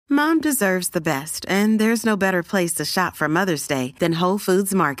Mom deserves the best, and there's no better place to shop for Mother's Day than Whole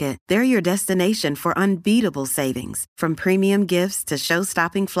Foods Market. They're your destination for unbeatable savings, from premium gifts to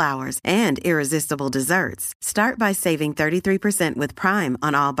show-stopping flowers and irresistible desserts. Start by saving 33% with Prime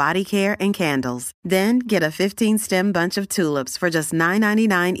on all body care and candles. Then get a 15-stem bunch of tulips for just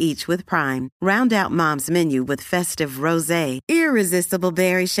 $9.99 each with Prime. Round out Mom's menu with festive rosé, irresistible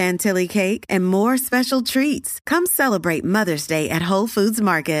berry chantilly cake, and more special treats. Come celebrate Mother's Day at Whole Foods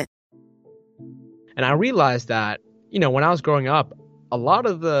Market. And I realized that, when I was growing up, a lot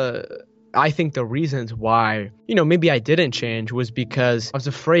of I think the reasons why, maybe I didn't change was because I was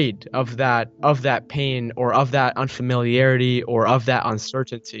afraid of that pain or of that unfamiliarity or of that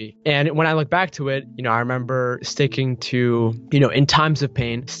uncertainty. And when I look back to it, I remember sticking to, in times of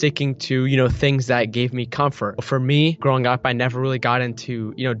pain, sticking to, things that gave me comfort. For me, growing up, I never really got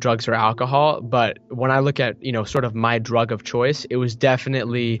into, drugs or alcohol. But when I look at, sort of my drug of choice, it was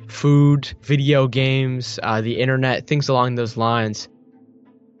definitely food, video games, the internet, things along those lines.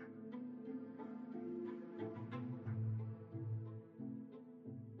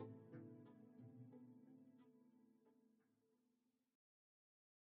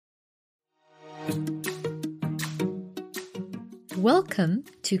 Welcome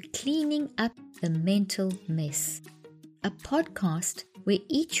to Cleaning Up the Mental Mess, a podcast where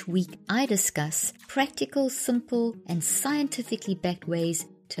each week I discuss practical, simple, and scientifically backed ways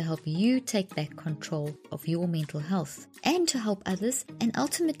to help you take back control of your mental health and to help others and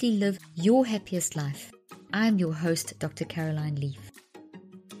ultimately live your happiest life. I'm your host, Dr. Caroline Leaf.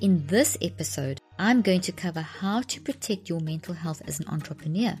 In this episode, I'm going to cover how to protect your mental health as an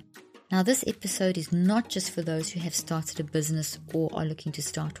entrepreneur. Now, this episode is not just for those who have started a business or are looking to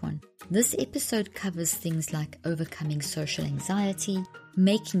start one. This episode covers things like overcoming social anxiety,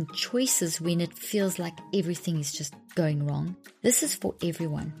 making choices when it feels like everything is just going wrong. This is for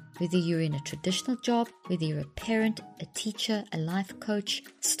everyone, whether you're in a traditional job, whether you're a parent, a teacher, a life coach,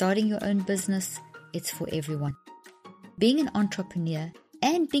 starting your own business, it's for everyone. Being an entrepreneur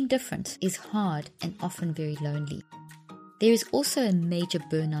and being different is hard and often very lonely. There is also a major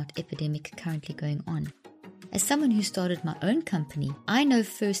burnout epidemic currently going on. As someone who started my own company, I know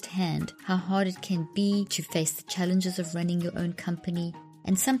firsthand how hard it can be to face the challenges of running your own company,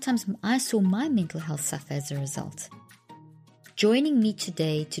 and sometimes I saw my mental health suffer as a result. Joining me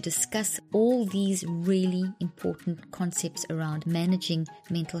today to discuss all these really important concepts around managing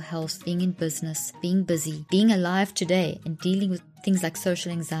mental health, being in business, being busy, being alive today, and dealing with things like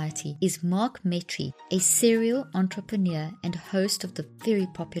social anxiety is Mark Metry, a serial entrepreneur and host of the very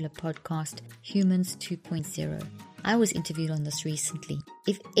popular podcast Humans 2.0. I was interviewed on this recently.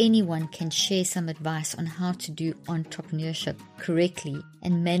 If anyone can share some advice on how to do entrepreneurship correctly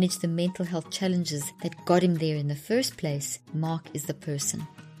and manage the mental health challenges that got him there in the first place, Mark is the person.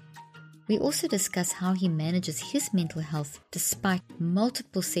 We also discuss how he manages his mental health despite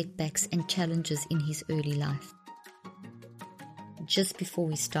multiple setbacks and challenges in his early life. Just before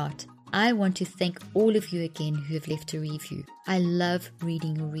we start, I want to thank all of you again who have left a review. I love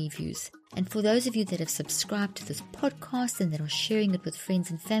reading your reviews. And for those of you that have subscribed to this podcast and that are sharing it with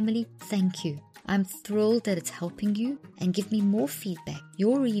friends and family, thank you. I'm thrilled that it's helping you and give me more feedback.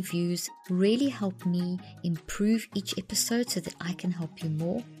 Your reviews really help me improve each episode so that I can help you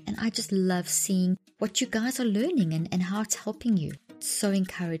more. And I just love seeing what you guys are learning and how it's helping you. It's so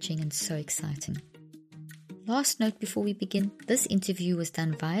encouraging and so exciting. Last note before we begin, this interview was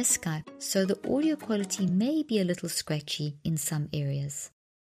done via Skype, so the audio quality may be a little scratchy in some areas.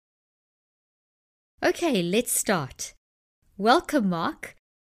 Okay, let's start. Welcome, Mark.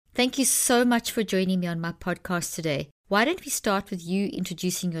 Thank you so much for joining me on my podcast today. Why don't we start with you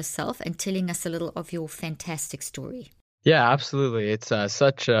introducing yourself and telling us a little of your fantastic story? Yeah, absolutely. It's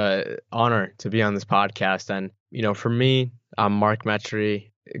such an honor to be on this podcast. And, for me, I'm Mark Metry.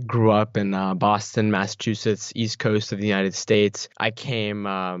 Grew up in Boston, Massachusetts, East Coast of the United States. I came,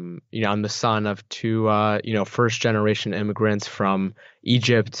 I'm the son of two, first-generation immigrants from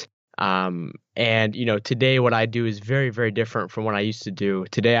Egypt. And, today what I do is very, very different from what I used to do.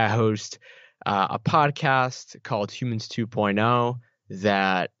 Today I host a podcast called Humans 2.0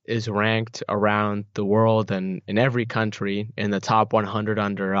 that is ranked around the world and in every country in the top 100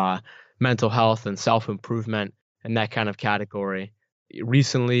 under mental health and self-improvement and that kind of category.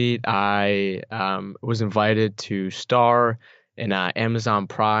 Recently, I was invited to star in an Amazon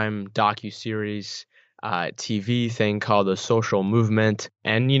Prime docuseries TV thing called The Social Movement.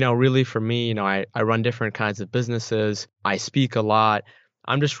 And, really for me, I run different kinds of businesses. I speak a lot.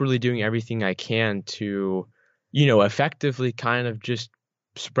 I'm just really doing everything I can to, effectively kind of just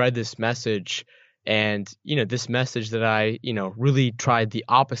spread this message And, this message that I, really tried the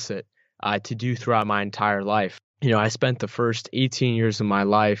opposite to do throughout my entire life. I spent the first 18 years of my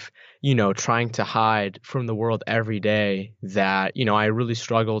life, trying to hide from the world every day that, I really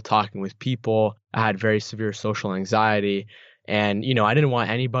struggled talking with people. I had very severe social anxiety. And, I didn't want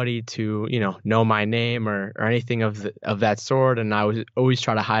anybody to, know my name or anything of that sort. And I was always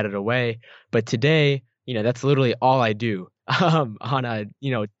try to hide it away. But today, that's literally all I do on a,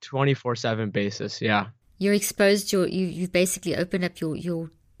 24/7 basis. Yeah. You're exposed you've basically opened up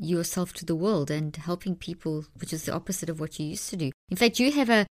yourself to the world and helping people, which is the opposite of what you used to do. In fact, you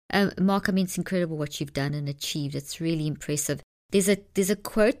have Mark, I mean, it's incredible what you've done and achieved. It's really impressive. There's a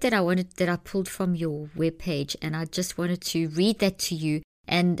quote that I pulled from your webpage, and I just wanted to read that to you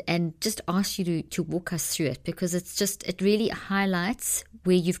and just ask you to walk us through it, because it really highlights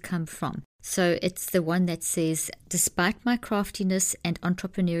where you've come from. So it's the one that says, "Despite my craftiness and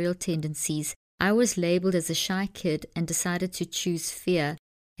entrepreneurial tendencies, I was labeled as a shy kid and decided to choose fear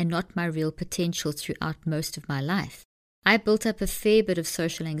and not my real potential throughout most of my life. I built up a fair bit of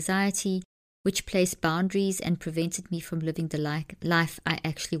social anxiety, which placed boundaries and prevented me from living the life I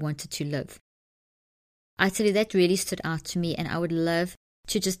actually wanted to live." I tell you, that really stood out to me, and I would love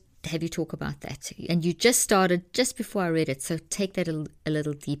to just have you talk about that. And you just started just before I read it, so take that a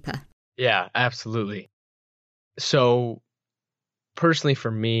little deeper. Yeah, absolutely. So personally for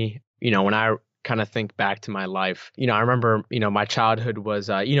me, when I kind of think back to my life, I remember, my childhood was,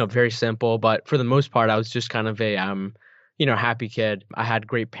 very simple, but for the most part, I was just kind of a, happy kid. I had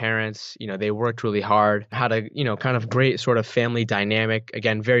great parents, they worked really hard, had a, kind of great sort of family dynamic.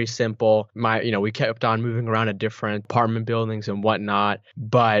 Again, very simple. We kept on moving around to different apartment buildings and whatnot.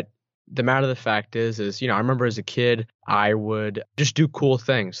 But the matter of the fact is, I remember as a kid, I would just do cool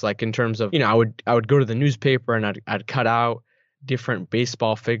things. Like in terms of, I would go to the newspaper and I'd cut out different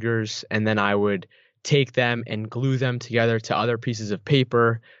baseball figures, and then I would take them and glue them together to other pieces of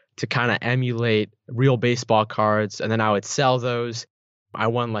paper to kind of emulate real baseball cards. And then I would sell those. I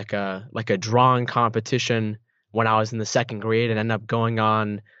won like a drawing competition when I was in the second grade and ended up going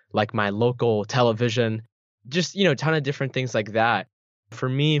on like my local television, just, a ton of different things like that. For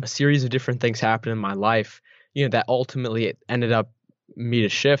me, a series of different things happened in my life, that ultimately it ended up me to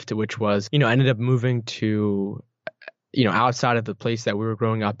shift, which was, I ended up moving to, outside of the place that we were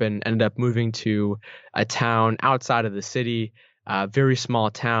growing up in, ended up moving to a town outside of the city, very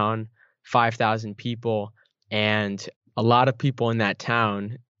small town, 5,000 people. And a lot of people in that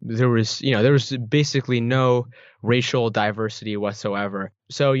town, there was basically no racial diversity whatsoever.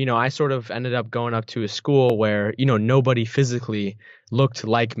 So, I sort of ended up going up to a school where, nobody physically looked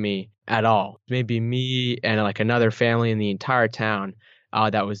like me at all. Maybe me and like another family in the entire town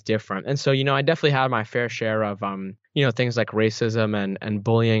that was different. And so, I definitely had my fair share of, things like racism and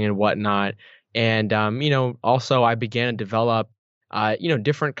bullying and whatnot. And, also I began to develop,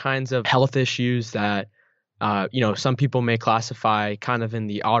 different kinds of health issues that, some people may classify kind of in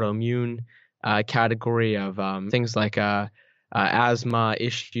the autoimmune category of things like asthma,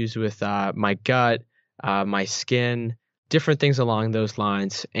 issues with my gut, my skin, different things along those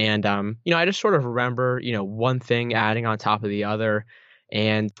lines. And, I just sort of remember, one thing adding on top of the other,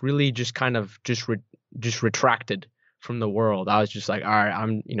 and really just kind of just retracted from the world. I was just like, all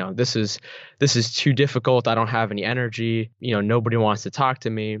right, this is too difficult. I don't have any energy. Nobody wants to talk to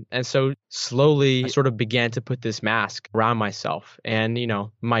me. And so slowly I sort of began to put this mask around myself. And,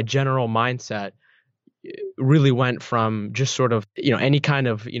 my general mindset really went from just sort of, any kind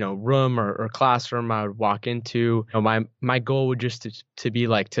of, room or classroom I would walk into. My goal would just to be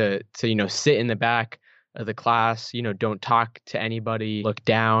like to sit in the back of the class, don't talk to anybody, look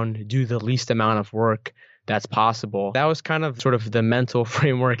down, do the least amount of work that's possible. That was kind of sort of the mental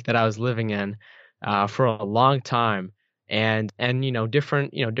framework that I was living in for a long time. And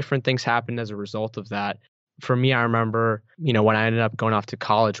different things happened as a result of that. For me, I remember, when I ended up going off to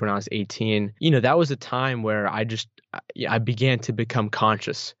college when I was 18, that was a time where I began to become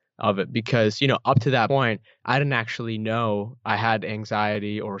conscious of it, because, up to that point, I didn't actually know I had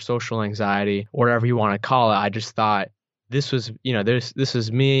anxiety or social anxiety or whatever you want to call it. I just thought this was, this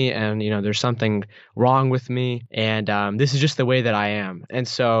is me, and, there's something wrong with me, and this is just the way that I am. And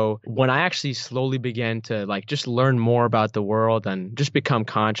so when I actually slowly began to like just learn more about the world and just become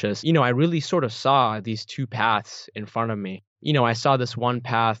conscious, I really sort of saw these two paths in front of me. I saw this one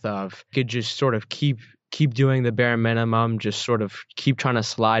path of could just sort of keep keep doing the bare minimum, just sort of keep trying to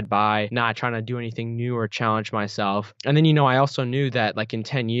slide by, not trying to do anything new or challenge myself. And then, I also knew that like in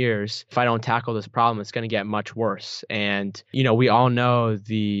 10 years, if I don't tackle this problem, it's going to get much worse. And, we all know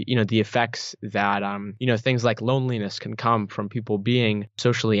the effects that, things like loneliness can come from people being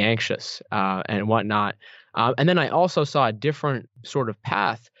socially anxious and whatnot. And then I also saw a different sort of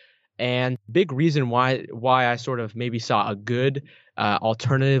path. And big reason why I sort of maybe saw a good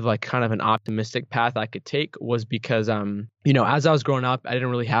alternative, like kind of an optimistic path I could take, was because, as I was growing up, I didn't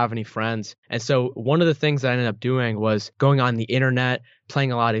really have any friends. And so one of the things that I ended up doing was going on the internet,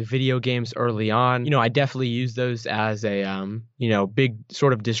 playing a lot of video games early on. I definitely used those as a, big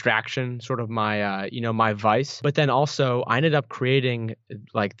sort of distraction, sort of my, my vice. But then also I ended up creating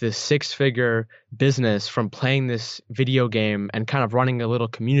like this 6-figure business from playing this video game and kind of running a little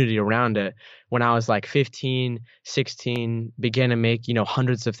community around it. When I was like 15, 16, began to make,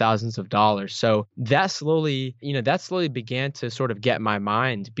 hundreds of thousands of dollars. So that slowly began to sort of get my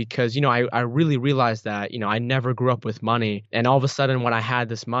mind because, I really realized that, I never grew up with money. And all of a sudden when I had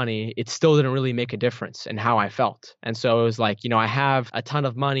this money, it still didn't really make a difference in how I felt. And so it was like, I have a ton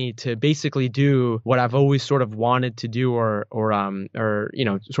of money to basically do what I've always sort of wanted to do or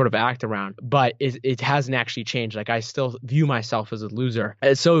sort of act around. But it hasn't actually changed. Like I still view myself as a loser.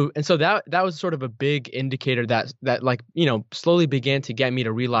 And so that was sort of a big indicator that like, slowly began to get me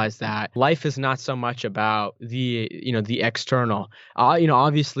to realize that life is not so much about the external.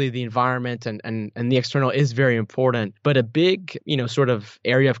 Obviously the environment and the external is very important, but a big, sort of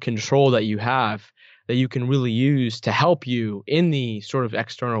area of control that you have that you can really use to help you in the sort of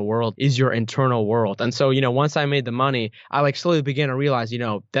external world is your internal world. And so, once I made the money, I like slowly began to realize,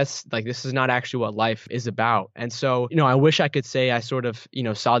 that's like, this is not actually what life is about. And so, I wish I could say I sort of,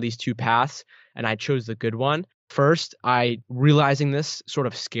 saw these two paths and I chose the good one. First, realizing this sort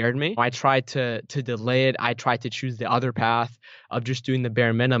of scared me. I tried to delay it. I tried to choose the other path of just doing the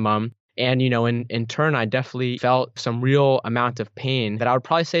bare minimum. And, in turn, I definitely felt some real amount of pain that I would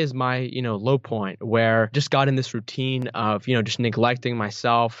probably say is my, low point, where just got in this routine of, just neglecting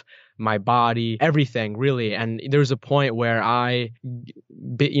myself, my body, everything really. And there was a point where I,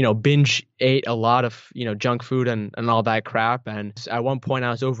 binge ate a lot of, junk food and all that crap. And at one point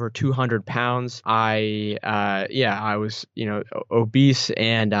I was over 200 pounds. I was, obese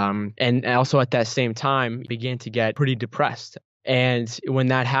and also at that same time began to get pretty depressed. And when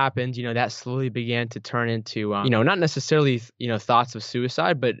that happened, that slowly began to turn into, not necessarily, thoughts of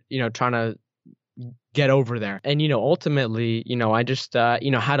suicide, but, trying to get over there. And, ultimately, I just,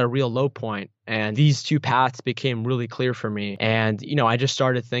 had a real low point, and these two paths became really clear for me. And, I just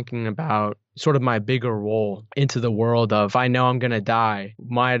started thinking about sort of my bigger role into the world of, if I know I'm going to die,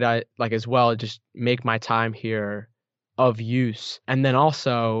 might I like as well just make my time here of use. And then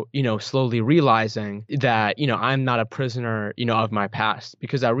also, slowly realizing that, I'm not a prisoner, of my past,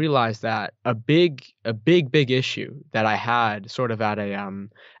 because I realized that a big issue that I had sort of at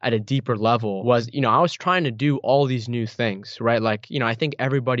a deeper level was, I was trying to do all these new things, right? Like, I think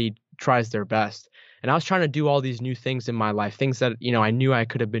everybody tries their best. And I was trying to do all these new things in my life, things that, I knew I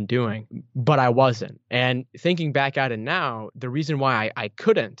could have been doing, but I wasn't. And thinking back at it now, the reason why I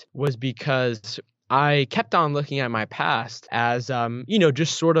couldn't was because I kept on looking at my past as,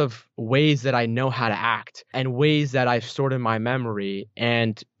 just sort of ways that I know how to act and ways that I've stored in my memory.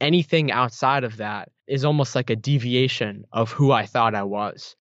 And anything outside of that is almost like a deviation of who I thought I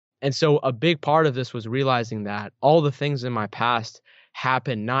was. And so a big part of this was realizing that all the things in my past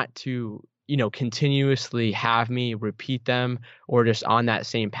happened not to, continuously have me repeat them or just on that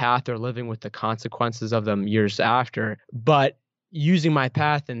same path or living with the consequences of them years after, but using my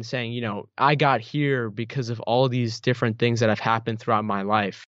path and saying, I got here because of all these different things that have happened throughout my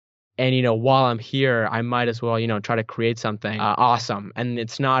life. And, while I'm here, I might as well, try to create something awesome. And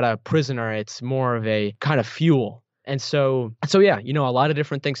it's not a prisoner. It's more of a kind of fuel. And so yeah, a lot of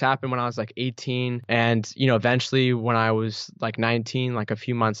different things happened when I was like 18. And, eventually when I was like 19, like a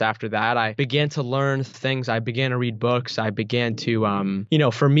few months after that, I began to learn things. I began to read books. I began to,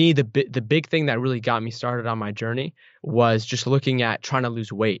 for me, the big thing that really got me started on my journey was just looking at trying to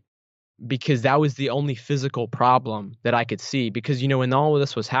lose weight, because that was the only physical problem that I could see. Because, when all of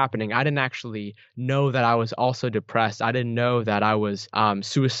this was happening, I didn't actually know that I was also depressed. I didn't know that I was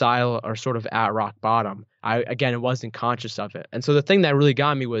suicidal or sort of at rock bottom. I wasn't conscious of it. And so the thing that really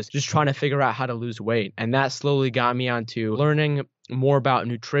got me was just trying to figure out how to lose weight. And that slowly got me onto learning more about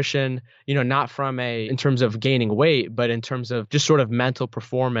nutrition, not in terms of gaining weight, but in terms of just sort of mental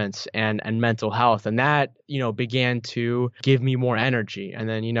performance and mental health. And that, began to give me more energy. And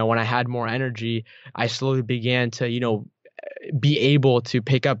then, when I had more energy, I slowly began to, be able to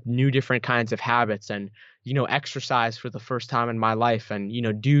pick up new different kinds of habits and, exercise for the first time in my life and,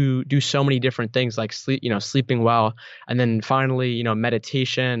 do so many different things like sleeping well. And then finally,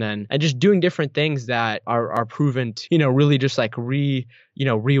 meditation and just doing different things that are proven to, really just like rewire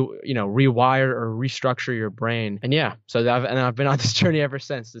or restructure your brain. And yeah, so I've been on this journey ever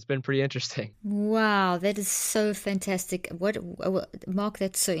since. It's been pretty interesting. Wow, that is so fantastic. Mark,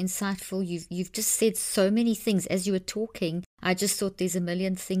 that's so insightful. You've just said so many things as you were talking. I just thought there's a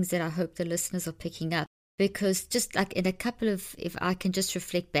million things that I hope the listeners are picking up. Because just like in a couple of, if I can just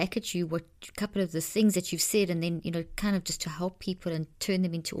reflect back at you, what a couple of the things that you've said, and then, kind of just to help people and turn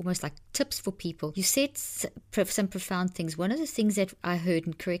them into almost like tips for people. You said some profound things. One of the things that I heard,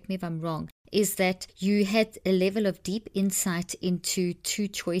 and correct me if I'm wrong, is that you had a level of deep insight into two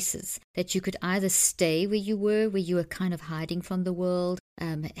choices, that you could either stay where you were kind of hiding from the world,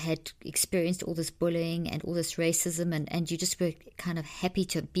 had experienced all this bullying and all this racism, and you just were kind of happy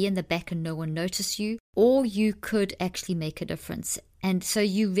to be in the back and no one noticed you, or you could actually make a difference. And so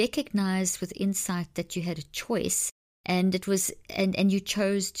you recognized with insight that you had a choice. And it was, and you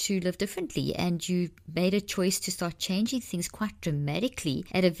chose to live differently, and you made a choice to start changing things quite dramatically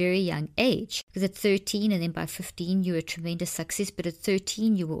at a very young age. Because at 13 and then by 15 you were a tremendous success, but at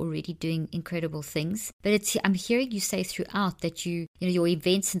 13 you were already doing incredible things. But I'm hearing you say throughout that your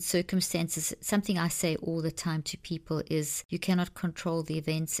events and circumstances, something I say all the time to people is you cannot control the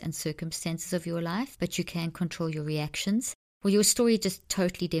events and circumstances of your life, but you can control your reactions. Well, your story just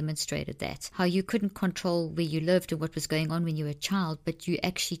totally demonstrated that, how you couldn't control where you lived and what was going on when you were a child, but you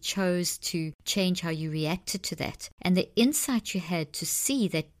actually chose to change how you reacted to that. And the insight you had to see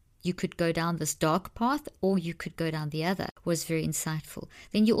that you could go down this dark path or you could go down the other was very insightful.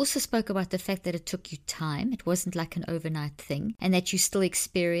 Then you also spoke about the fact that it took you time. It wasn't like an overnight thing, and that you still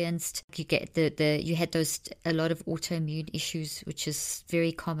experienced, you had a lot of autoimmune issues, which is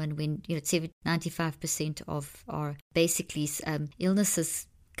very common when, 95% of our basically illnesses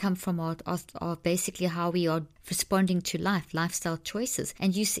come from our basically how we are responding to lifestyle choices.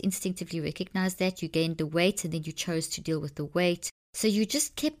 And you instinctively recognized that. You gained the weight and then you chose to deal with the weight. So you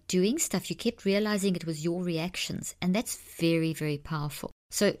just kept doing stuff. You kept realizing it was your reactions. And that's very, very powerful.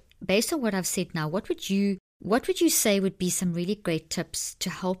 So based on what I've said now, what would you say would be some really great tips to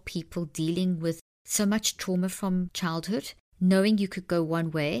help people dealing with so much trauma from childhood, knowing you could go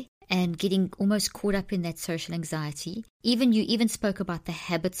one way and getting almost caught up in that social anxiety? You even spoke about the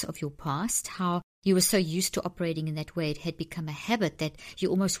habits of your past, how you were so used to operating in that way, it had become a habit that you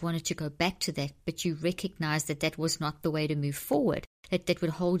almost wanted to go back to that, but you recognized that that was not the way to move forward, that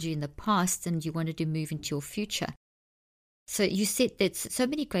would hold you in the past and you wanted to move into your future. So you said there's so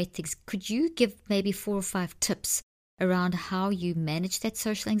many great things. Could you give maybe 4 or 5 tips around how you managed that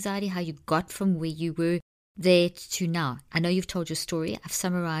social anxiety, how you got from where you were there to now? I know you've told your story. I've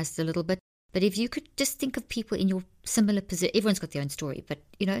summarized a little bit. But if you could just think of people in your similar position, everyone's got their own story, but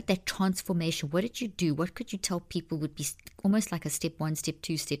that transformation, what did you do? What could you tell people would be almost like a step 1, step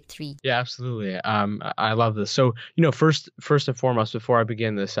 2, step 3? Yeah, absolutely. I love this. So, first and foremost, before I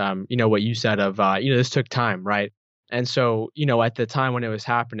begin this, what you said of, this took time, right? And so, at the time when it was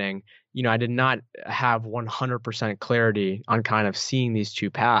happening, I did not have 100% clarity on kind of seeing these two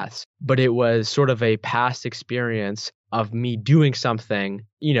paths, but it was sort of a past experience of me doing something,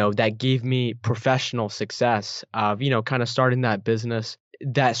 that gave me professional success of, kind of starting that business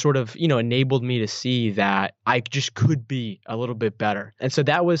that sort of, enabled me to see that I just could be a little bit better. And so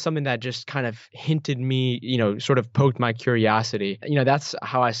that was something that just kind of hinted me, sort of poked my curiosity. That's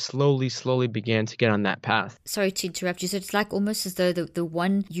how I slowly began to get on that path. Sorry to interrupt you. So it's like almost as though the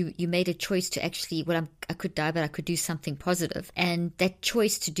one you made a choice to actually, I could die, but I could do something positive. And that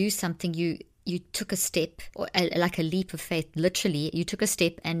choice to do something, you took a step, or like a leap of faith, literally. You took a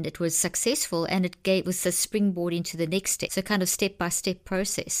step and it was successful, and it was a springboard into the next step. So kind of step-by-step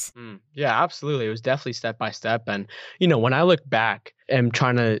process. Yeah, absolutely. It was definitely step-by-step. And, when I look back and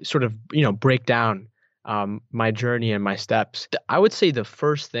trying to sort of, break down my journey and my steps, I would say the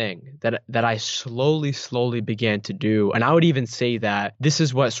first thing that I slowly began to do, and I would even say that this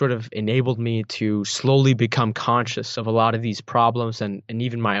is what sort of enabled me to slowly become conscious of a lot of these problems and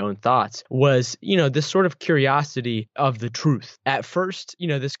even my own thoughts, was, this sort of curiosity of the truth. At first,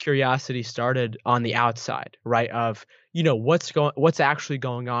 this curiosity started on the outside, right? Of, what's actually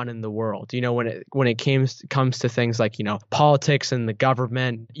going on in the world, when it comes to things like, politics and the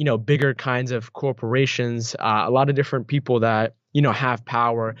government, bigger kinds of corporations, a lot of different people that, have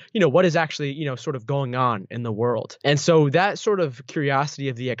power, what is actually, sort of going on in the world. And so that sort of curiosity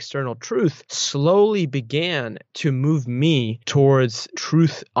of the external truth slowly began to move me towards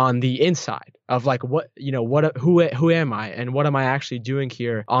truth on the inside. of like, who am I and what am I actually doing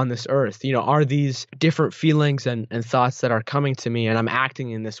here on this earth? Are these different feelings and thoughts that are coming to me and I'm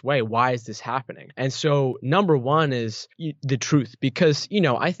acting in this way? Why is this happening? And so number one is the truth, because,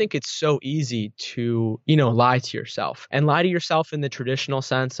 I think it's so easy to, lie to yourself, and lie to yourself in the traditional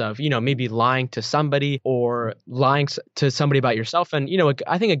sense of, maybe lying to somebody or lying to somebody about yourself. And,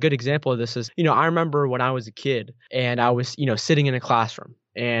 I think a good example of this is, I remember when I was a kid and I was, sitting in a classroom.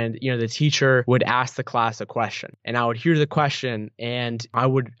 And, the teacher would ask the class a question, and I would hear the question, and I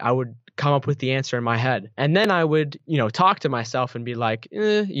would come up with the answer in my head. And then I would, talk to myself and be like,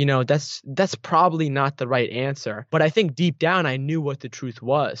 that's probably not the right answer. But I think deep down, I knew what the truth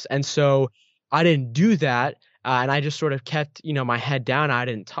was. And so I didn't do that. And I just sort of kept, my head down. I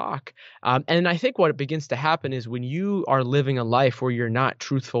didn't talk. And I think what begins to happen is when you are living a life where you're not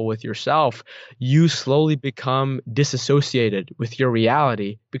truthful with yourself, you slowly become disassociated with your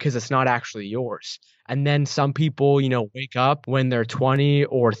reality because it's not actually yours. And then some people, wake up when they're 20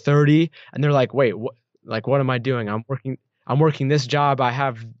 or 30 and they're like, wait, what am I doing? I'm working this job.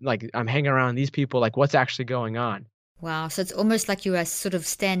 I'm hanging around these people. Like, what's actually going on? Wow. So it's almost like you are sort of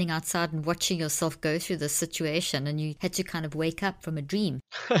standing outside and watching yourself go through this situation, and you had to kind of wake up from a dream.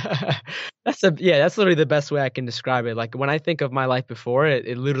 That's literally the best way I can describe it. Like when I think of my life before,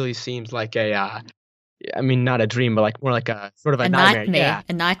 it literally seems like not a dream, but like more like a sort of a nightmare. Yeah.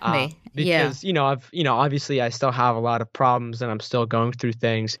 A nightmare. Because, obviously I still have a lot of problems and I'm still going through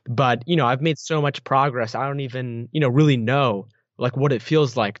things, but, I've made so much progress. I don't even, really know like what it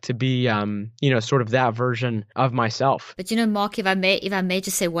feels like to be, sort of that version of myself. But, Mark, if I may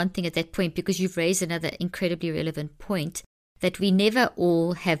just say one thing at that point, because you've raised another incredibly relevant point, that we never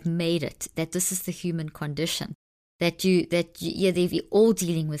all have made it, that this is the human condition, that we're all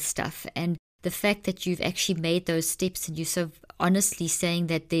dealing with stuff. And the fact that you've actually made those steps and you're so honestly saying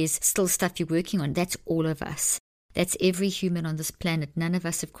that there's still stuff you're working on, that's all of us. That's every human on this planet. None of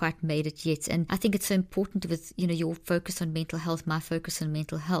us have quite made it yet. And I think it's so important with, your focus on mental health, my focus on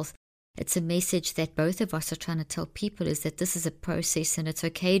mental health. It's a message that both of us are trying to tell people, is that this is a process and it's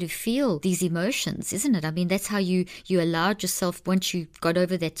okay to feel these emotions, isn't it? I mean, that's how you allowed yourself, once you got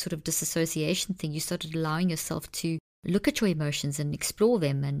over that sort of disassociation thing, you started allowing yourself to look at your emotions and explore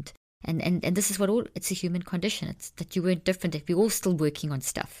them. And this is it's a human condition. It's that you weren't different, that we're all still working on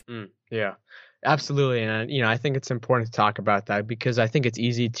stuff. Yeah. Absolutely. And, I think it's important to talk about that because I think it's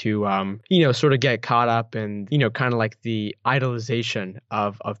easy to, sort of get caught up in, kind of like the idolization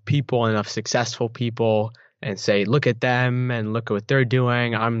of people and of successful people and say, look at them and look at what they're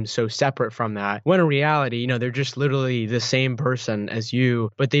doing. I'm so separate from that. When in reality, they're just literally the same person as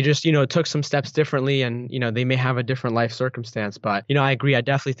you, but they just, took some steps differently and, they may have a different life circumstance. But, I agree. I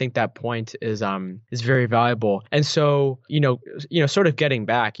definitely think that point is very valuable. And so, sort of getting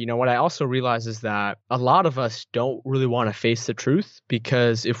back, what I also realize is that a lot of us don't really want to face the truth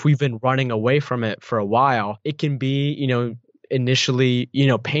because if we've been running away from it for a while, it can be, initially,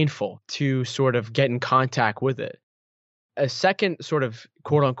 painful to sort of get in contact with it. A second sort of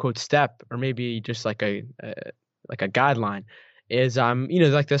quote unquote step, or maybe just like a guideline, is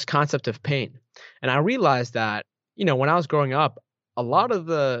like this concept of pain. And I realized that, when I was growing up, a lot of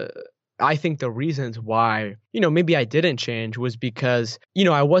I think the reasons why, maybe I didn't change was because,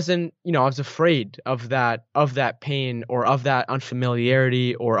 I wasn't, I was afraid of that pain or of that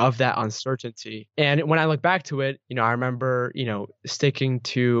unfamiliarity or of that uncertainty. And when I look back to it, I remember, sticking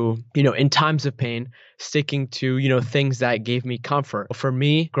to, in times of pain, sticking to, things that gave me comfort. For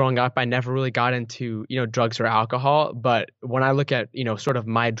me, growing up, I never really got into, drugs or alcohol. But when I look at, sort of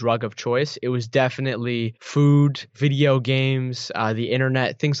my drug of choice, it was definitely food, video games, the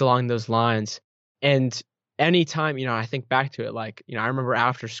internet, things along those lines. And anytime, I think back to it, like, I remember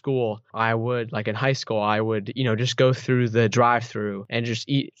after school, I would, like in high school, I would, just go through the drive-through and just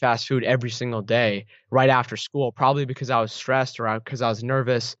eat fast food every single day right after school, probably because I was stressed or because I was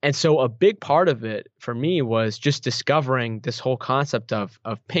nervous. And so a big part of it for me was just discovering this whole concept of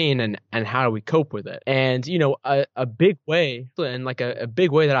pain and how do we cope with it. And, a big way, and like a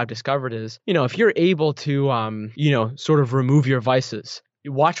big way that I've discovered is, if you're able to, sort of remove your vices,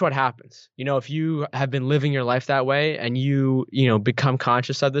 watch what happens. If you have been living your life that way and you become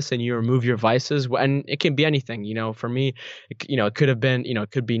conscious of this and you remove your vices, and it can be anything, for me, it could have been, it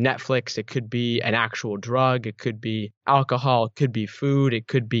could be Netflix, it could be an actual drug, it could be alcohol, it could be food, it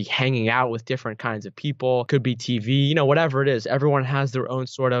could be hanging out with different kinds of people, it could be TV, whatever it is. Everyone has their own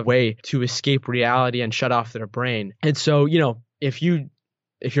sort of way to escape reality and shut off their brain. And so, if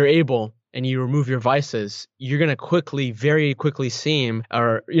you're able and you remove your vices, you're going to very quickly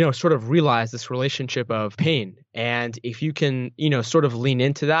sort of realize this relationship of pain And if you can, sort of lean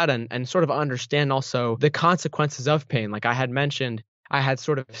into that and sort of understand also the consequences of pain, like I had mentioned, I had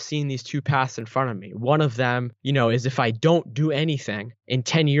sort of seen these two paths in front of me. One of them, is if I don't do anything in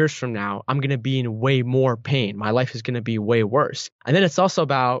 10 years from now, I'm going to be in way more pain. My life is going to be way worse. And then it's also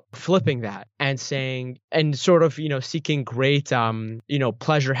about flipping that and saying, and sort of, seeking great,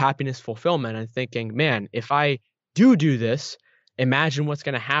 pleasure, happiness, fulfillment, and thinking, man, if I do this, imagine what's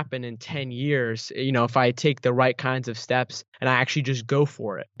going to happen in 10 years, if I take the right kinds of steps and I actually just go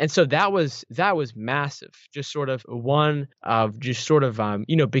for it. And so that was massive, just sort of one of just sort of,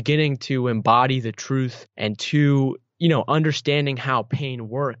 beginning to embody the truth, and two, understanding how pain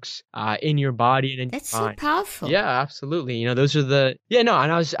works in your body and in That's your mind. so powerful. Yeah, absolutely. Those are and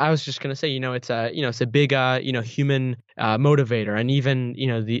I was just going to say, it's a big, human motivator, and even,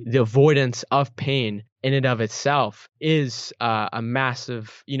 the avoidance of pain in and of itself is a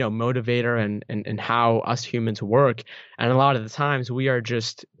massive, motivator and how us humans work. And a lot of the times we're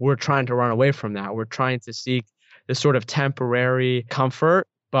trying to run away from that. We're trying to seek this sort of temporary comfort,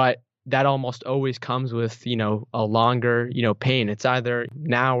 but that almost always comes with, a longer, pain. It's either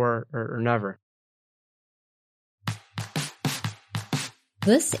now or never.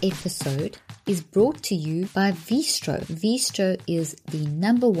 This episode is brought to you by Vistro. Vistro is the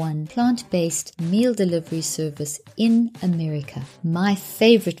 #1 plant-based meal delivery service in America. My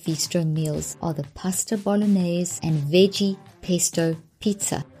favorite Vistro meals are the pasta bolognese and veggie pesto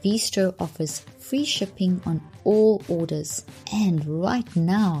pizza. Vistro offers free shipping on all orders. And right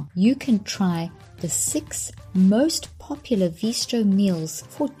now, you can try the 6 most popular Vistro meals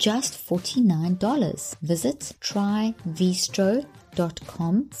for just $49. Visit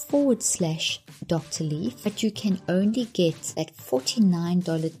tryvistro.com/Dr. Leaf, but you can only get that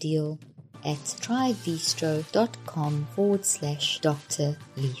 $49 deal at tryvistro.com/Dr.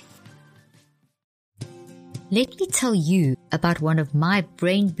 Leaf. Let me tell you about one of my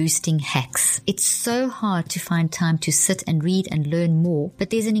brain-boosting hacks. It's so hard to find time to sit and read and learn more, but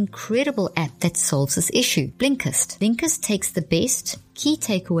there's an incredible app that solves this issue, Blinkist. Blinkist takes the best key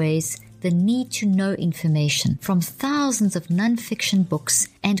takeaways, the need-to-know information from thousands of non-fiction books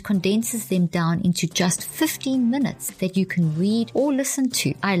and condenses them down into just 15 minutes that you can read or listen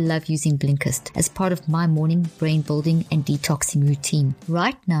to. I love using Blinkist as part of my morning brain building and detoxing routine.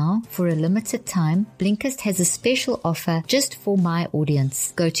 Right now, for a limited time, Blinkist has a special offer just for my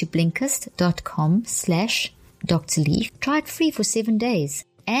audience. Go to Blinkist.com/Dr. Leaf. Try it free for 7 days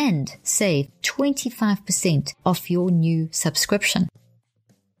and save 25% off your new subscription.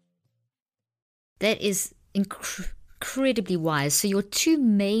 That is incredibly wise. So your 2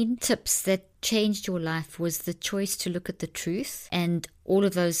 main tips that changed your life was the choice to look at the truth and all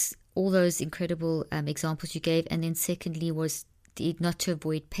those incredible examples you gave. And then secondly was not to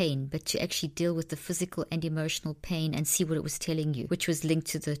avoid pain, but to actually deal with the physical and emotional pain and see what it was telling you, which was linked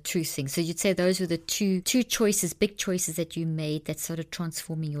to the truth thing. So you'd say those were the two choices, big choices that you made that started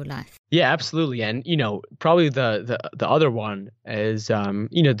transforming your life. Yeah, absolutely. And, probably the other one is,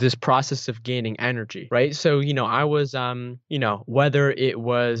 this process of gaining energy, right? So, I was, whether it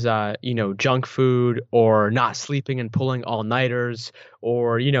was, junk food or not sleeping and pulling all-nighters,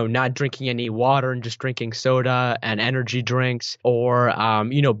 or, not drinking any water and just drinking soda and energy drinks, or,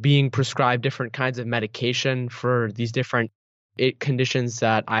 being prescribed different kinds of medication for these different conditions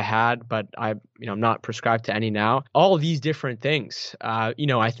that I had, but I'm not prescribed to any now. All of these different things, I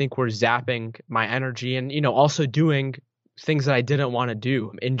think were zapping my energy and, also doing things that I didn't want to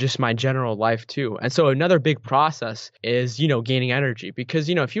do in just my general life too. And so another big process is, gaining energy, because,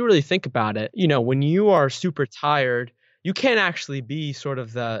 if you really think about it, when you are super tired, you can't actually be sort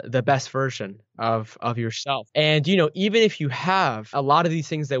of the best version of yourself. And, even if you have a lot of these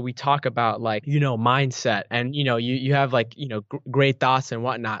things that we talk about, like, mindset and, you have like, great thoughts and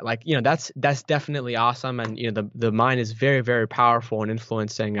whatnot, like, that's definitely awesome. And, the mind is very, very powerful in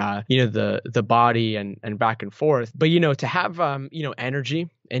influencing, the body and back and forth. But, to have, energy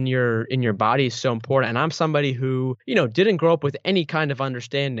in your body is so important. And I'm somebody who, didn't grow up with any kind of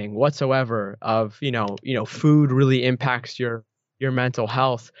understanding whatsoever of, food really impacts your mental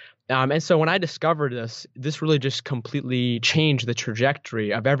health. And so when I discovered this really just completely changed the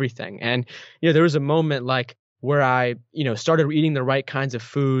trajectory of everything. And, there was a moment like where I, started eating the right kinds of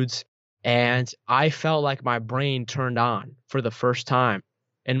foods, and I felt like my brain turned on for the first time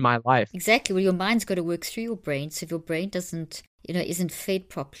in my life. Exactly. Well, your mind's got to work through your brain. So if your brain isn't fed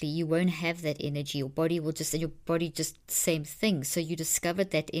properly, you won't have that energy. Your body just same thing. So you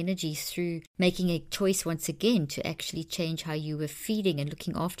discovered that energy through making a choice once again to actually change how you were feeding and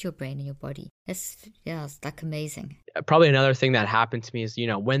looking after your brain and your body. It's like amazing. Probably another thing that happened to me is,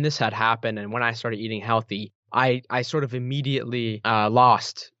 when this had happened and when I started eating healthy, I sort of immediately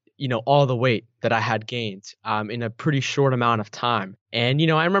lost, all the weight that I had gained in a pretty short amount of time. And,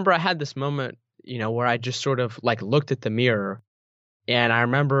 I remember I had this moment, where I just sort of like looked at the mirror. And I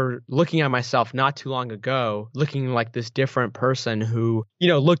remember looking at myself not too long ago, looking like this different person who,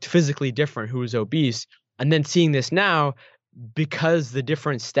 looked physically different, who was obese. And then seeing this now, because the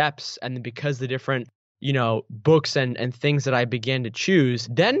different steps and because the different, books and things that I began to choose,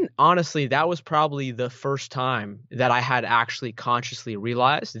 then honestly, that was probably the first time that I had actually consciously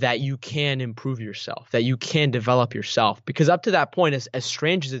realized that you can improve yourself, that you can develop yourself. Because up to that point, as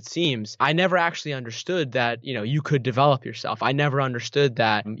strange as it seems, I never actually understood that, you could develop yourself. I never understood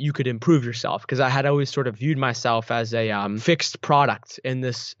that you could improve yourself because I had always sort of viewed myself as a fixed product in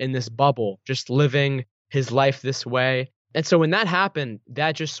this bubble, just living his life this way. And so when that happened,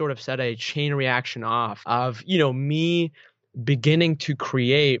 that just sort of set a chain reaction off of, me beginning to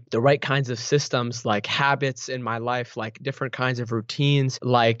create the right kinds of systems, like habits in my life, like different kinds of routines,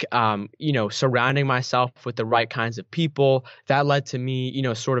 like, surrounding myself with the right kinds of people. That led to me,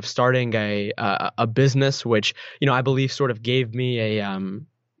 sort of starting a business, which, I believe sort of gave me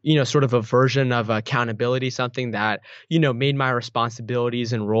a, sort of a version of accountability, something that, made my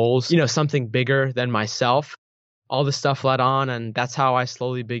responsibilities and roles, something bigger than myself. All this stuff led on, and that's how I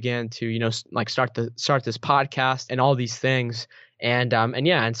slowly began to, start this podcast and all these things. And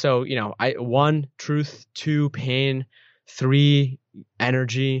so, one, truth; two, pain; three,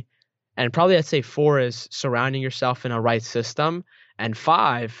 energy; and probably I'd say four is surrounding yourself in a right system, and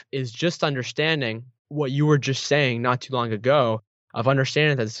five is just understanding what you were just saying not too long ago, of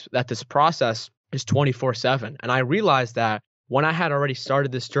understanding that this process is 24/7. And I realized that when I had already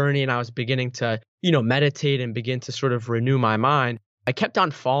started this journey and I was beginning to, meditate and begin to sort of renew my mind, I kept on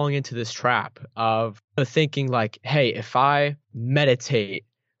falling into this trap of thinking like, hey, if I meditate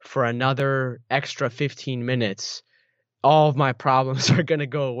for another extra 15 minutes, all of my problems are going to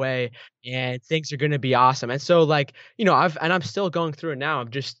go away and things are going to be awesome. And so like, I'm still going through it now.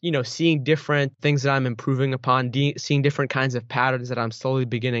 I'm just, seeing different things that I'm improving upon, seeing different kinds of patterns that I'm slowly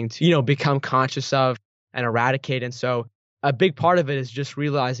beginning to, become conscious of and eradicate. And so a big part of it is just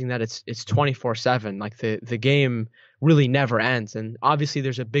realizing that it's 24/7. Like the game really never ends. And obviously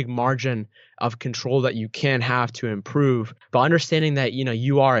there's a big margin of control that you can have to improve, but understanding that,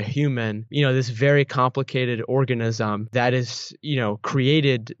 you are a human, this very complicated organism that is,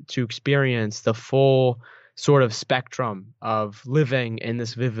 created to experience the full sort of spectrum of living in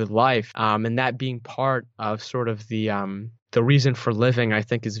this vivid life. And that being part of sort of the reason for living, I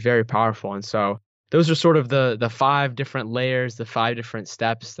think is very powerful. And so those are sort of the five different layers, the five different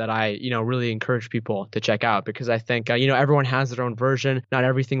steps that I, really encourage people to check out, because I think, everyone has their own version. Not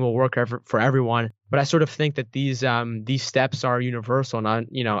everything will work for everyone, but I sort of think that these steps are universal.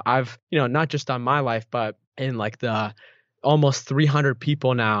 And I've, not just on my life, but in like the almost 300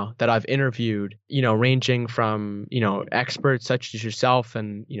 people now that I've interviewed, ranging from, experts such as yourself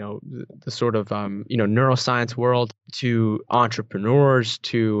and, the sort of, neuroscience world, to entrepreneurs,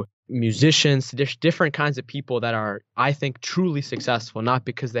 to musicians, to different kinds of people that are, I think, truly successful, not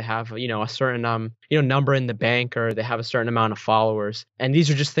because they have, a certain, number in the bank or they have a certain amount of followers. And these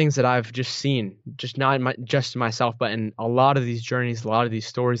are just things that I've just seen, just not in just myself, but in a lot of these journeys, a lot of these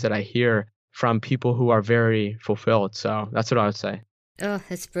stories that I hear from people who are very fulfilled. So that's what I would say. Oh,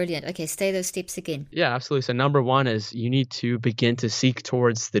 that's brilliant. Okay, say those steps again. Yeah, absolutely. So number one is you need to begin to seek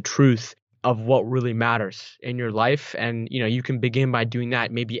towards the truth of what really matters in your life. And, you can begin by doing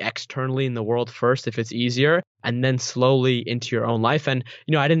that maybe externally in the world first, if it's easier, and then slowly into your own life. And,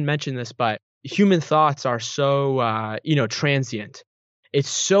 I didn't mention this, but human thoughts are so, transient. It's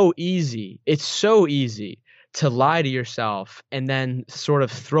so easy to lie to yourself and then sort of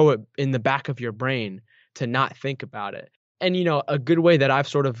throw it in the back of your brain to not think about it. And, a good way that I've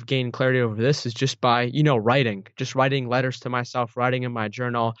sort of gained clarity over this is just by, writing letters to myself, writing in my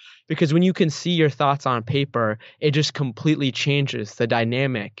journal, because when you can see your thoughts on paper, it just completely changes the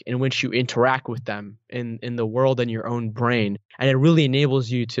dynamic in which you interact with them in the world and your own brain. And it really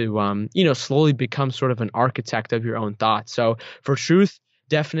enables you to, slowly become sort of an architect of your own thoughts. So for truth,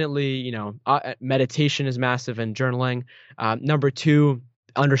 definitely, meditation is massive and journaling. Number two,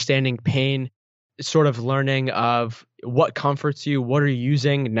 understanding pain, sort of learning of what comforts you, what are you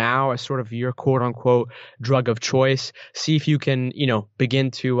using now as sort of your quote unquote drug of choice. See if you can,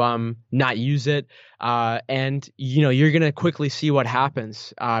 begin to not use it. And, you're going to quickly see what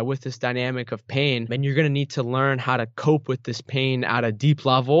happens with this dynamic of pain. And you're going to need to learn how to cope with this pain at a deep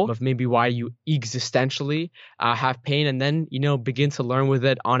level of maybe why you existentially have pain, and then, begin to learn with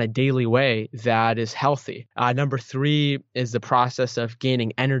it on a daily way that is healthy. Number three is the process of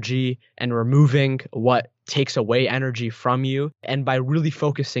gaining energy and removing what takes away energy from you. And by really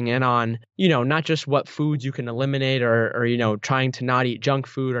focusing in on, not just what foods you can eliminate or trying to not eat junk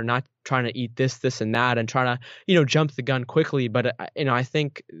food or not trying to eat this, and that and trying to, jump the gun quickly. But, I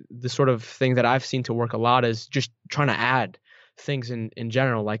think the sort of thing that I've seen to work a lot is just trying to add things in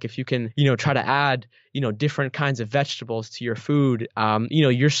general. Like if you can, try to add, different kinds of vegetables to your food,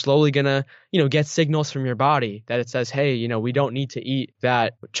 you're slowly gonna, get signals from your body that it says, hey, we don't need to eat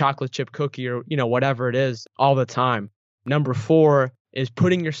that chocolate chip cookie or, whatever it is all the time. Number 4 is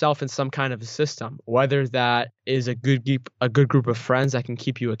putting yourself in some kind of a system, whether that is a good group of friends that can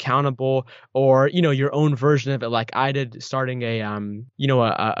keep you accountable, or your own version of it, like I did, starting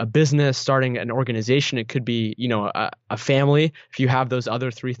a business, starting an organization. It could be a family, if you have those other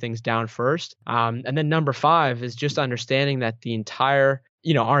 3 things down first. And then number 5 is just understanding that the entire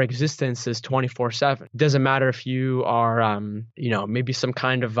our existence is 24/7. It doesn't matter if you are, maybe some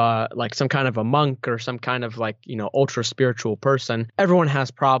kind of a monk or some kind of ultra spiritual person. Everyone has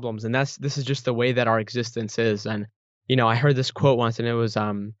problems, and this is just the way that our existence is. And I heard this quote once, and it was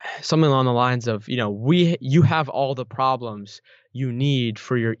something along the lines of, you have all the problems you need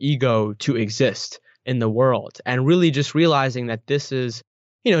for your ego to exist in the world, and really just realizing that this is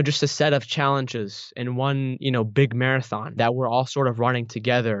just a set of challenges in one, big marathon that we're all sort of running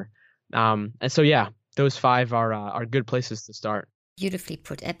together. And so, yeah, those 5 are good places to start. Beautifully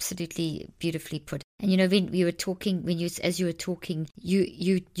put, absolutely beautifully put. And when we were talking, as you were talking,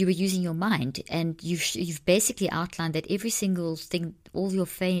 you were using your mind, and you've basically outlined that every single thing, all your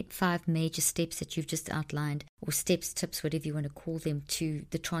 5 major steps that you've just outlined, or steps, tips, whatever you want to call them, to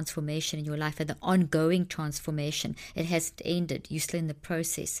the transformation in your life and the ongoing transformation. It hasn't ended. You're still in the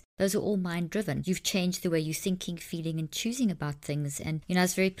process. Those are all mind-driven. You've changed the way you're thinking, feeling, and choosing about things. And I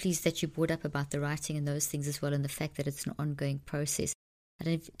was very pleased that you brought up about the writing and those things as well, and the fact that it's an ongoing process.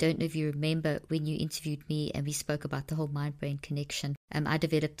 I don't know if you remember when you interviewed me and we spoke about the whole mind-brain connection. I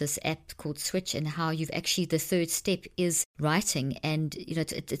developed this app called Switch, and how you've actually, the 3rd step is writing. And,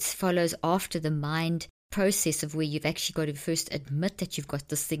 it follows after the mind process of where you've actually got to first admit that you've got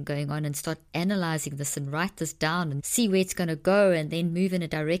this thing going on and start analyzing this and write this down and see where it's going to go, and then move in a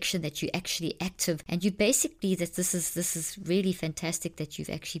direction that you're actually active. And you basically, that this is really fantastic that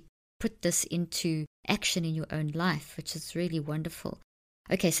you've actually put this into action in your own life, which is really wonderful.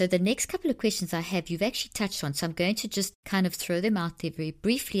 Okay, so the next couple of questions I have, you've actually touched on, so I'm going to just kind of throw them out there very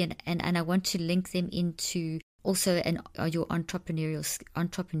briefly, and I want to link them into also your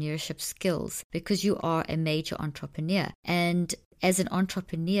entrepreneurship skills, because you are a major entrepreneur. And as an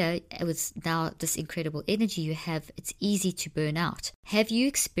entrepreneur, with now this incredible energy you have, it's easy to burn out. Have you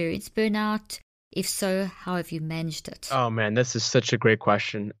experienced burnout? If so, how have you managed it? Oh man, this is such a great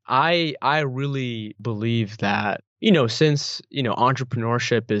question. I really believe that, since,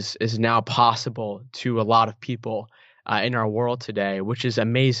 entrepreneurship is now possible to a lot of people in our world today, which is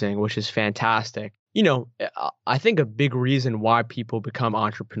amazing, which is fantastic. I think a big reason why people become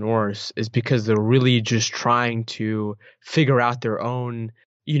entrepreneurs is because they're really just trying to figure out their own,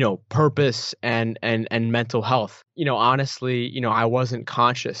 purpose and mental health. Honestly, I wasn't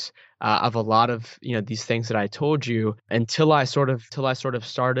conscious of a lot of, these things that I told you until I sort of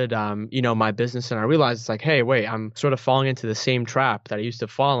started, my business, and I realized it's like, hey, wait, I'm sort of falling into the same trap that I used to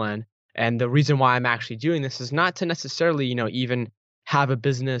fall in. And the reason why I'm actually doing this is not to necessarily, even have a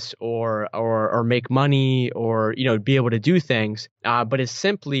business or make money or, be able to do things, but it's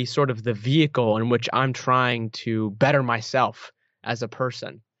simply sort of the vehicle in which I'm trying to better myself as a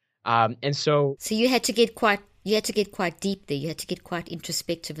person. And so you had to get quite deep there. You had to get quite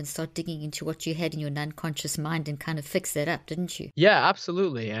introspective and start digging into what you had in your non-conscious mind and kind of fix that up, didn't you? Yeah,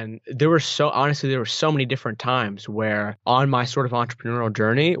 absolutely. And there were so many different times where on my sort of entrepreneurial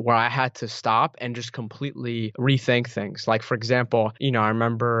journey where I had to stop and just completely rethink things. Like, for example, I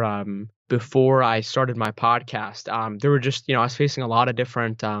remember before I started my podcast, there were just, I was facing a lot of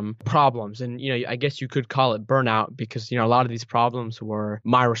different problems. And, I guess you could call it burnout because, a lot of these problems were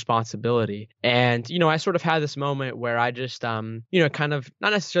my responsibility. And, I sort of had this moment where I just, kind of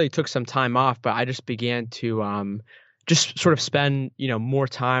not necessarily took some time off, but I just began to just sort of spend, more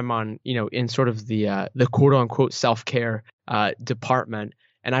time on, in sort of the quote unquote self-care department.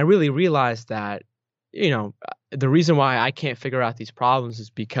 And I really realized that, the reason why I can't figure out these problems is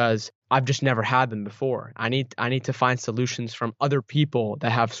because I've just never had them before. I need to find solutions from other people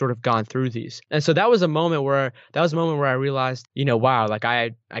that have sort of gone through these. And so that was a moment where I realized, wow, like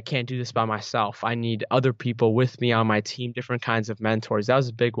I can't do this by myself. I need other people with me on my team, different kinds of mentors. That was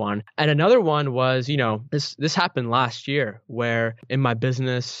a big one. And another one was, this happened last year where in my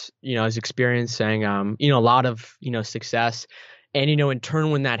business, I was experiencing, a lot of, success. And, in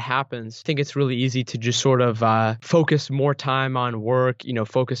turn, when that happens, I think it's really easy to just sort of focus more time on work,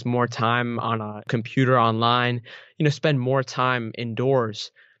 focus more time on a computer online, spend more time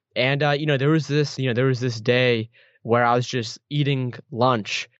indoors. And, there was this day where I was just eating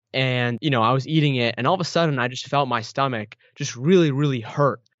lunch and, I was eating it and all of a sudden I just felt my stomach just really, really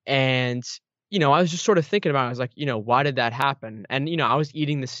hurt. And, I was just sort of thinking about it. I was like, why did that happen? And, I was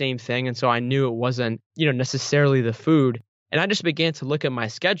eating the same thing. And so I knew it wasn't, necessarily the food. And I just began to look at my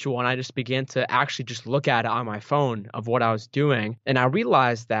schedule and I just began to actually just look at it on my phone of what I was doing. And I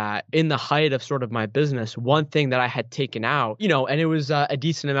realized that in the height of sort of my business, one thing that I had taken out, and it was a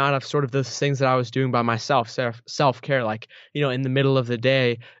decent amount of sort of those things that I was doing by myself, self-care, like, in the middle of the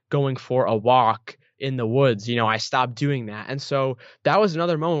day, going for a walk in the woods, I stopped doing that. And so that was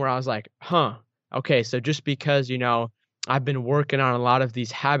another moment where I was like, okay, so just because, I've been working on a lot of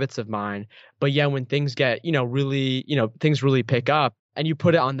these habits of mine, but yeah, when things get, really, things really pick up and you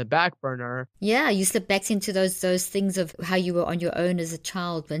put it on the back burner. Yeah, you slip back into those things of how you were on your own as a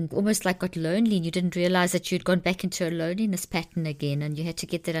child and almost like got lonely and you didn't realize that you'd gone back into a loneliness pattern again and you had to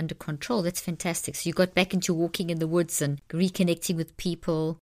get that under control. That's fantastic. So you got back into walking in the woods and reconnecting with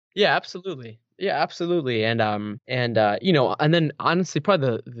people. Yeah, absolutely. Yeah, absolutely. And then honestly,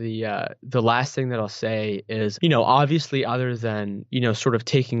 probably the last thing that I'll say is, obviously other than, sort of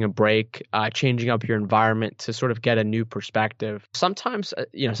taking a break, changing up your environment to sort of get a new perspective. Sometimes,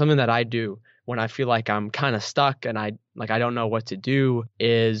 something that I do when I feel like I'm kind of stuck and I don't know what to do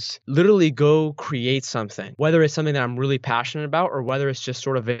is literally go create something, whether it's something that I'm really passionate about or whether it's just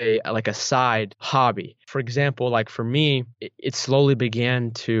sort of a side hobby. For example, like for me, it slowly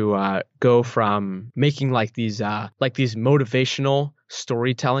began to go from making these motivational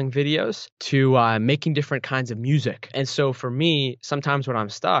storytelling videos to making different kinds of music. And so for me, sometimes when I'm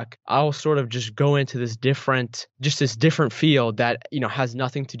stuck, I'll sort of just go into this different field that, has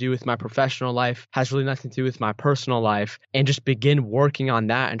nothing to do with my professional life, has really nothing to do with my personal life, and just begin working on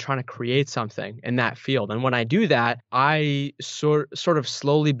that and trying to create something in that field. And when I do that, I sort of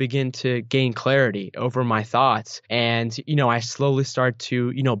slowly begin to gain clarity over my thoughts. And, I slowly start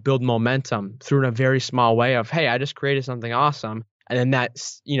to, build momentum through in a very small way of, hey, I just created something awesome. And then that,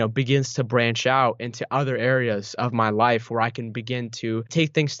 begins to branch out into other areas of my life where I can begin to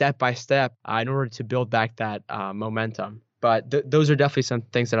take things step by step in order to build back that momentum. But those are definitely some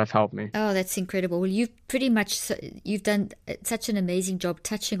things that have helped me. Oh, that's incredible. Well, you've done such an amazing job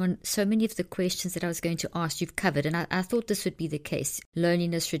touching on so many of the questions that I was going to ask. You've covered, and I thought this would be the case.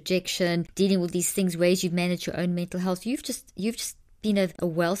 Loneliness, rejection, dealing with these things, ways you've managed your own mental health. You've just been a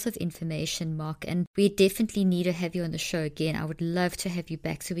wealth of information, Mark, and we definitely need to have you on the show again. I would love to have you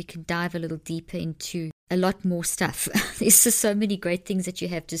back so we can dive a little deeper into a lot more stuff. There's just so many great things that you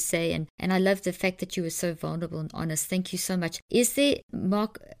have to say, and I love the fact that you were so vulnerable and honest. Thank you so much. Is there,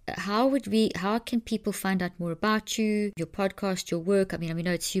 Mark, how can people find out more about you, your podcast, your work? I mean, we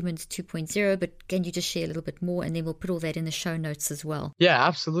know it's Humans 2.0, but can you just share a little bit more, and then we'll put all that in the show notes as well? Yeah,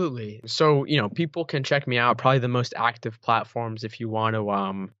 absolutely. So, people can check me out. Probably the most active platforms if you want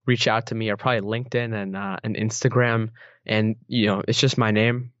to reach out to me are probably LinkedIn and Instagram. And, it's just my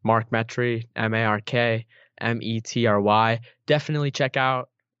name, Mark Metry, MarkMetry. Definitely check out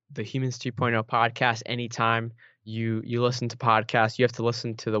the Humans 2.0 podcast anytime you listen to podcasts. You have to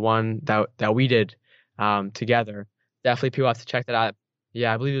listen to the one that we did together. Definitely people have to check that out.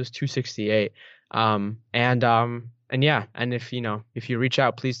 Yeah, I believe it was 268. And yeah, and if you reach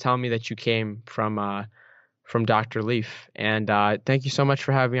out, please tell me that you came from Dr. Leaf. And thank you so much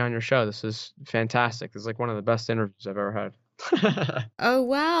for having me on your show. This is fantastic. This is like one of the best interviews I've ever had. Oh,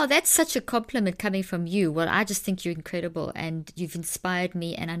 wow. That's such a compliment coming from you. Well, I just think you're incredible and you've inspired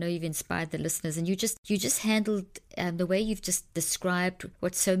me, and I know you've inspired the listeners, and you just handled the way you've just described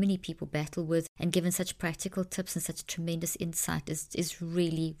what so many people battle with and given such practical tips and such tremendous insight is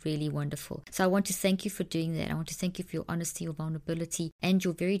really, really wonderful. So I want to thank you for doing that. I want to thank you for your honesty, your vulnerability, and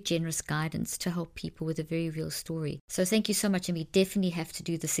your very generous guidance to help people with a very real story. So thank you so much, and we definitely have to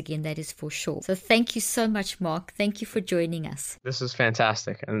do this again, that is for sure. So thank you so much, Mark. Thank you for joining us. This is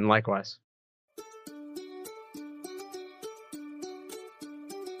fantastic, and likewise.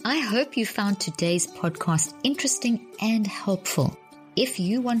 I hope you found today's podcast interesting and helpful. If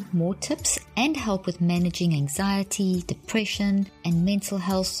you want more tips and help with managing anxiety, depression, and mental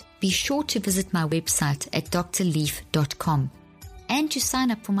health, be sure to visit my website at drleaf.com and to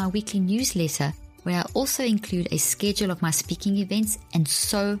sign up for my weekly newsletter, where I also include a schedule of my speaking events and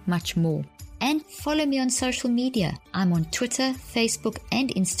so much more. And follow me on social media. I'm on Twitter, Facebook, and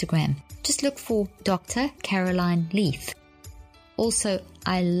Instagram. Just look for Dr. Caroline Leaf. Also,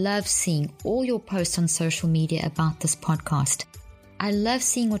 I love seeing all your posts on social media about this podcast. I love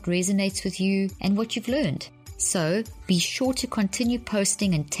seeing what resonates with you and what you've learned. So be sure to continue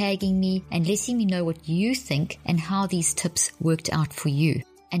posting and tagging me and letting me know what you think and how these tips worked out for you.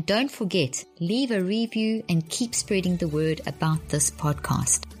 And don't forget, leave a review and keep spreading the word about this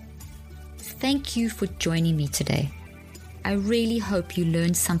podcast. Thank you for joining me today. I really hope you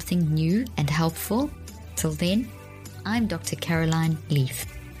learned something new and helpful. Till then, I'm Dr. Caroline Leaf.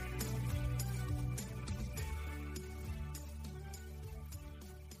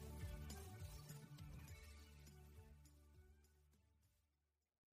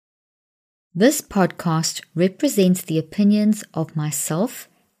 This podcast represents the opinions of myself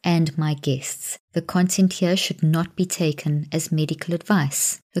and my guests. The content here should not be taken as medical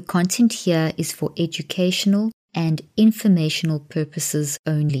advice. The content here is for educational and informational purposes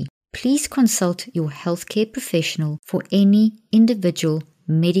only. Please consult your healthcare professional for any individual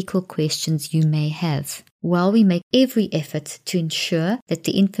medical questions you may have. While we make every effort to ensure that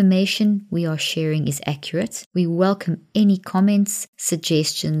the information we are sharing is accurate, we welcome any comments,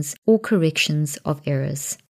 suggestions, or corrections of errors.